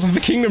vor Tears of the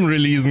Kingdom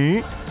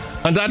releasen.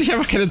 Und da hatte ich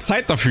einfach keine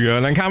Zeit dafür.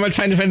 Und dann kam halt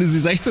Final Fantasy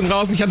 16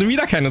 raus und ich hatte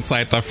wieder keine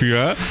Zeit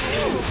dafür.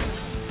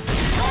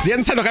 Sie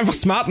hätten es halt auch einfach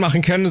smart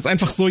machen können, es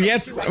einfach so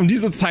jetzt um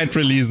diese Zeit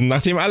releasen,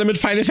 nachdem alle mit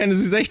Final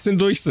Fantasy 16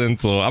 durch sind,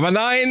 so. Aber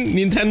nein,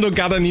 Nintendo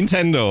got a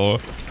Nintendo.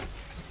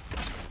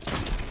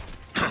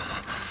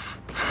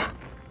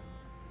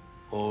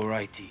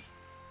 Alrighty.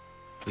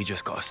 We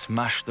just gotta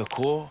smash the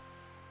core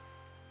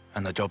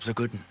and the job's a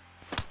good one.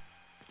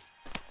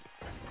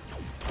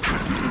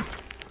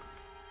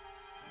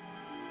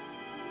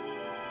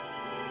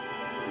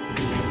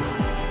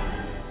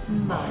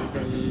 My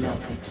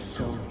beloved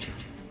soldier.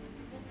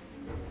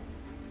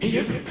 He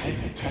isn't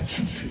paying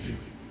attention to you.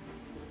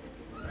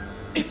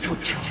 It's your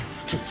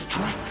chance to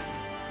strike.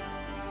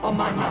 On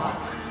my mark,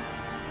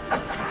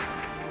 attack.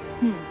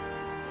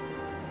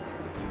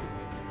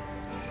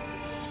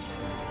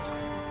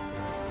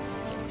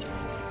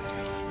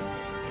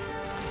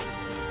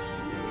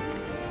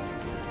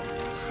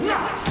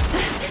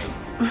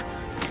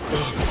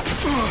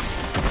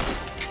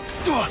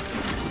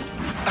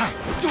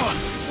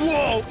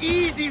 Whoa,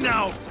 easy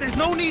now! There's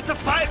no need to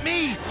fight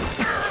me!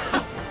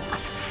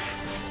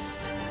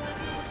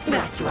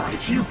 That's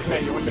right, you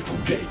play your little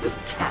game of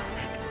tag.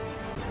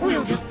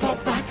 We'll just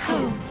pop back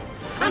home.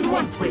 And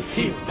once we're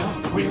healed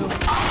up, we'll...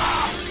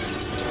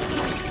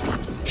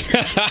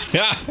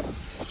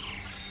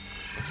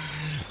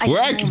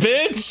 Work,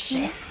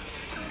 bitch!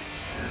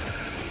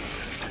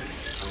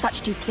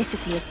 Such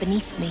duplicity is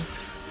beneath me.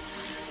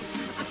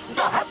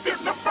 Stabbed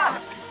in the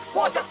back!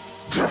 What a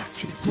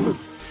dirty brute!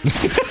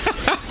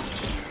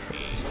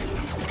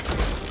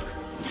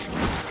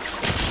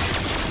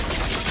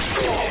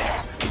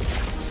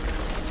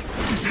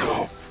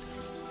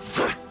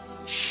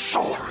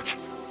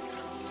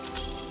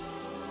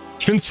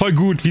 Ich find's voll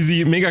gut, wie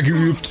sie mega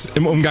geübt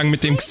im Umgang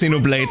mit dem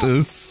Xenoblade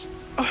ist.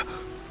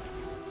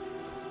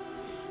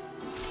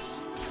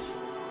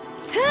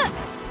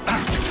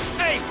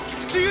 Hey,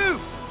 to you!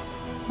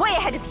 Way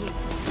ahead of you.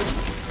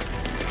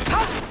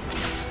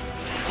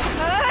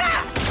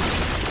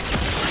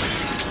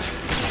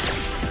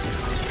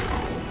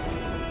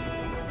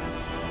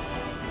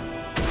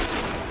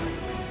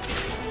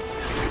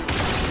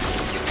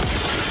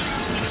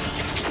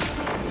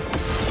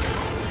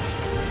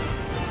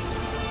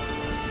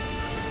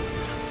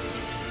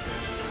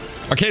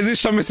 Okay, sie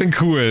ist schon ein bisschen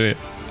cool.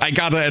 I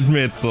gotta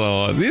admit,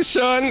 so. Sie ist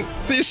schon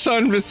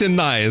ein bisschen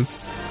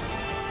nice.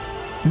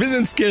 Ein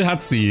bisschen Skill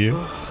hat sie.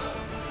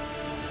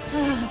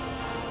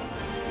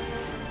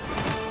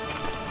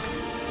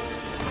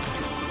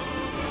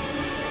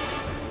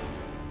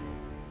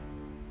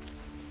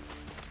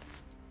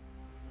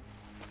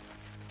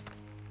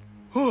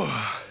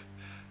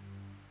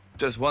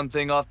 Just one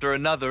thing after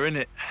another,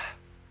 innit?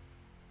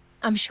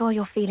 I'm sure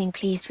you're feeling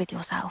pleased with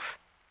yourself.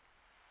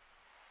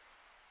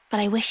 But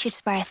I wish you'd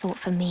spare a thought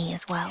for me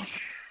as well.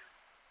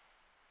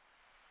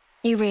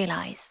 You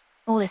realize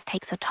all this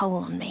takes a toll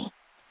on me.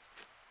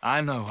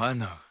 I know.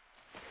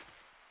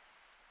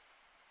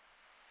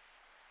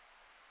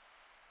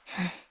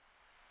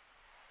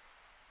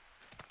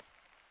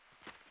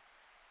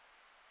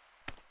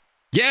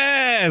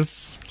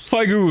 Yes!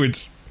 Voll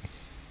gut.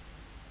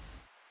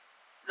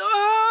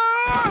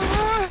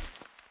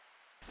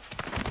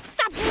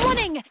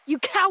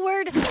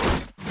 coward!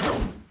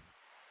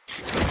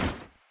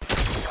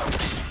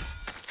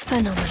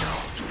 Phenomenal.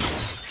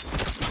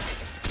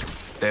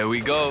 There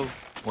we go.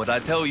 What'd I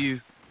tell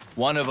you?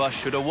 One of us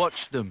should have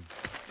watched them.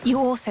 You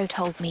also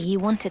told me you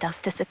wanted us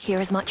to secure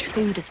as much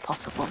food as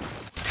possible.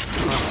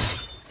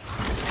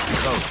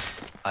 So,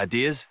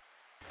 ideas?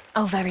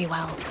 Oh, very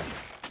well.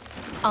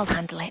 I'll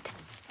handle it.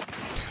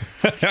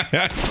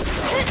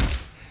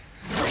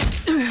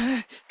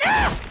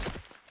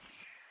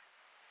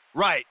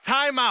 Right,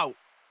 time out.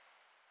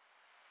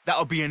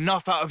 That'll be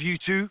enough out of you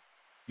two.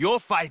 Your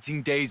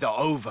fighting days are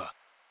over.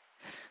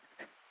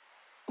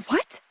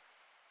 What?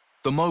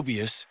 The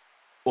Mobius,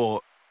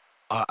 or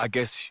I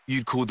guess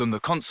you'd call them the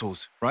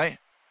consoles, right?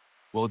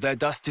 Well, they're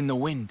dust in the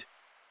wind.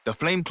 The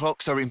flame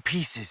clocks are in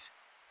pieces.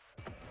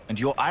 And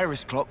your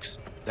iris clocks,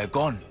 they're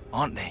gone,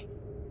 aren't they?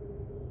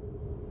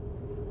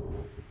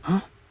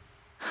 Huh?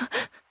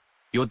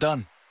 You're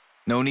done.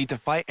 No need to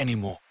fight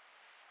anymore.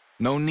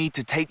 No need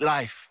to take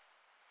life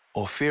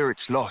or fear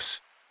its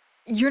loss.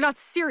 You're not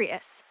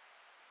serious.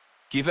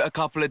 Give it a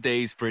couple of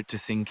days for it to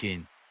sink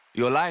in.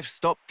 Your life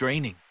stopped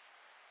draining.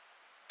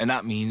 And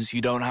that means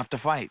you don't have to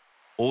fight.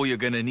 All you're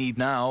gonna need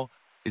now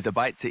is a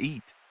bite to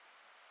eat.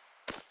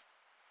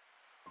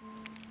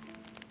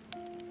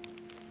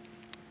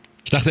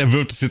 Ich dachte, er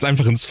wirft es jetzt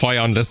einfach ins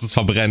Feuer und lässt es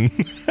verbrennen.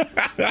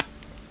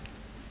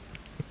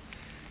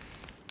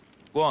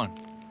 Go on.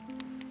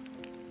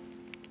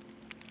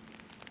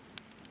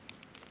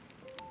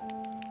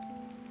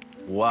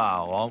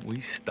 Wow, aren't we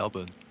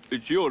stubborn?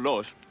 It's your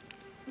loss.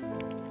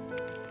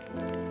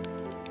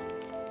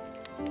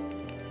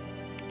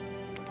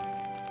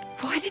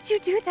 Why did you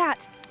do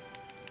that?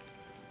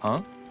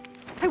 Huh?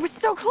 I was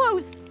so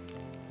close.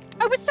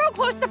 I was so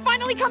close to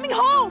finally coming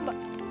home.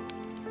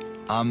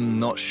 I'm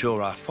not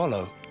sure I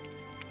follow.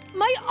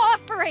 My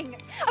offering.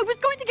 I was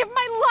going to give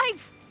my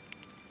life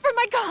for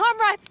my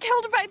comrades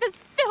killed by this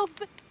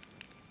filth.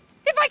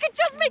 If I could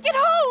just make it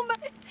home,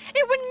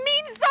 it would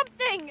mean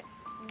something.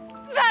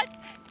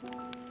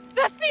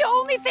 That's the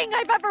only thing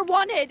I've ever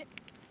wanted.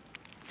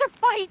 To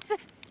fight.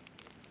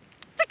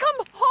 To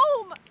come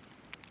home.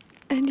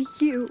 And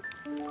you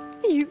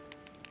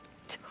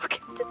took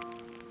it.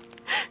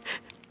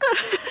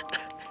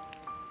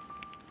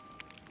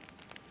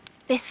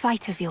 This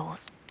fight of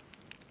yours,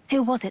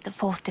 who was it that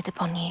forced it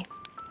upon you?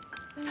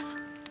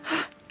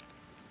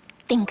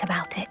 Think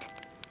about it.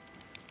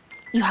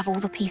 You have all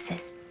the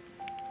pieces.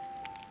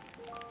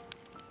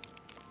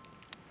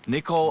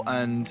 Nicole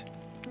and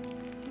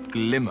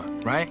Glimmer,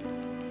 right?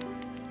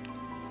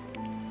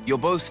 You're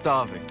both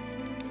starving.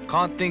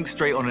 Can't think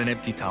straight on an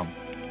empty tongue,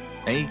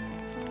 eh?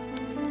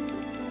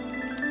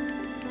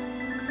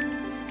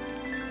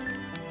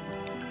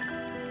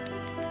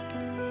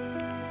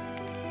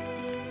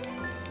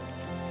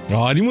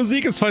 Oh, die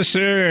Musik ist voll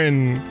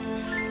schön.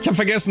 Ich habe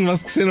vergessen,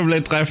 was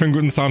Xenoblade 3 für einen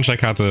guten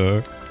Soundtrack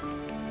hatte.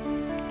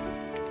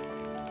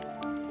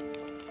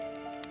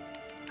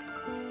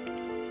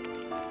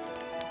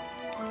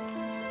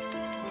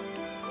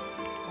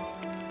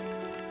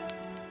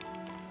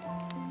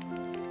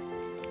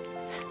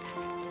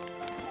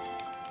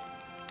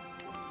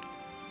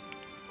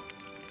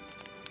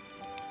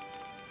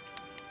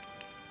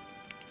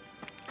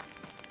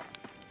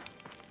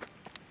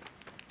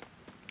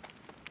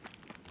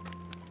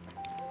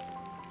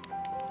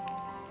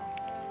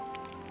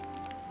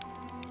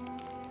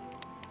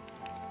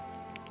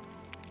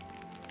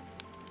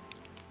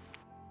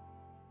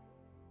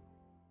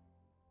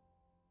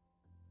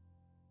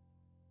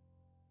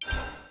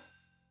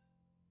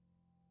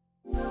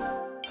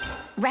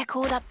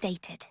 Record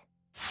updated.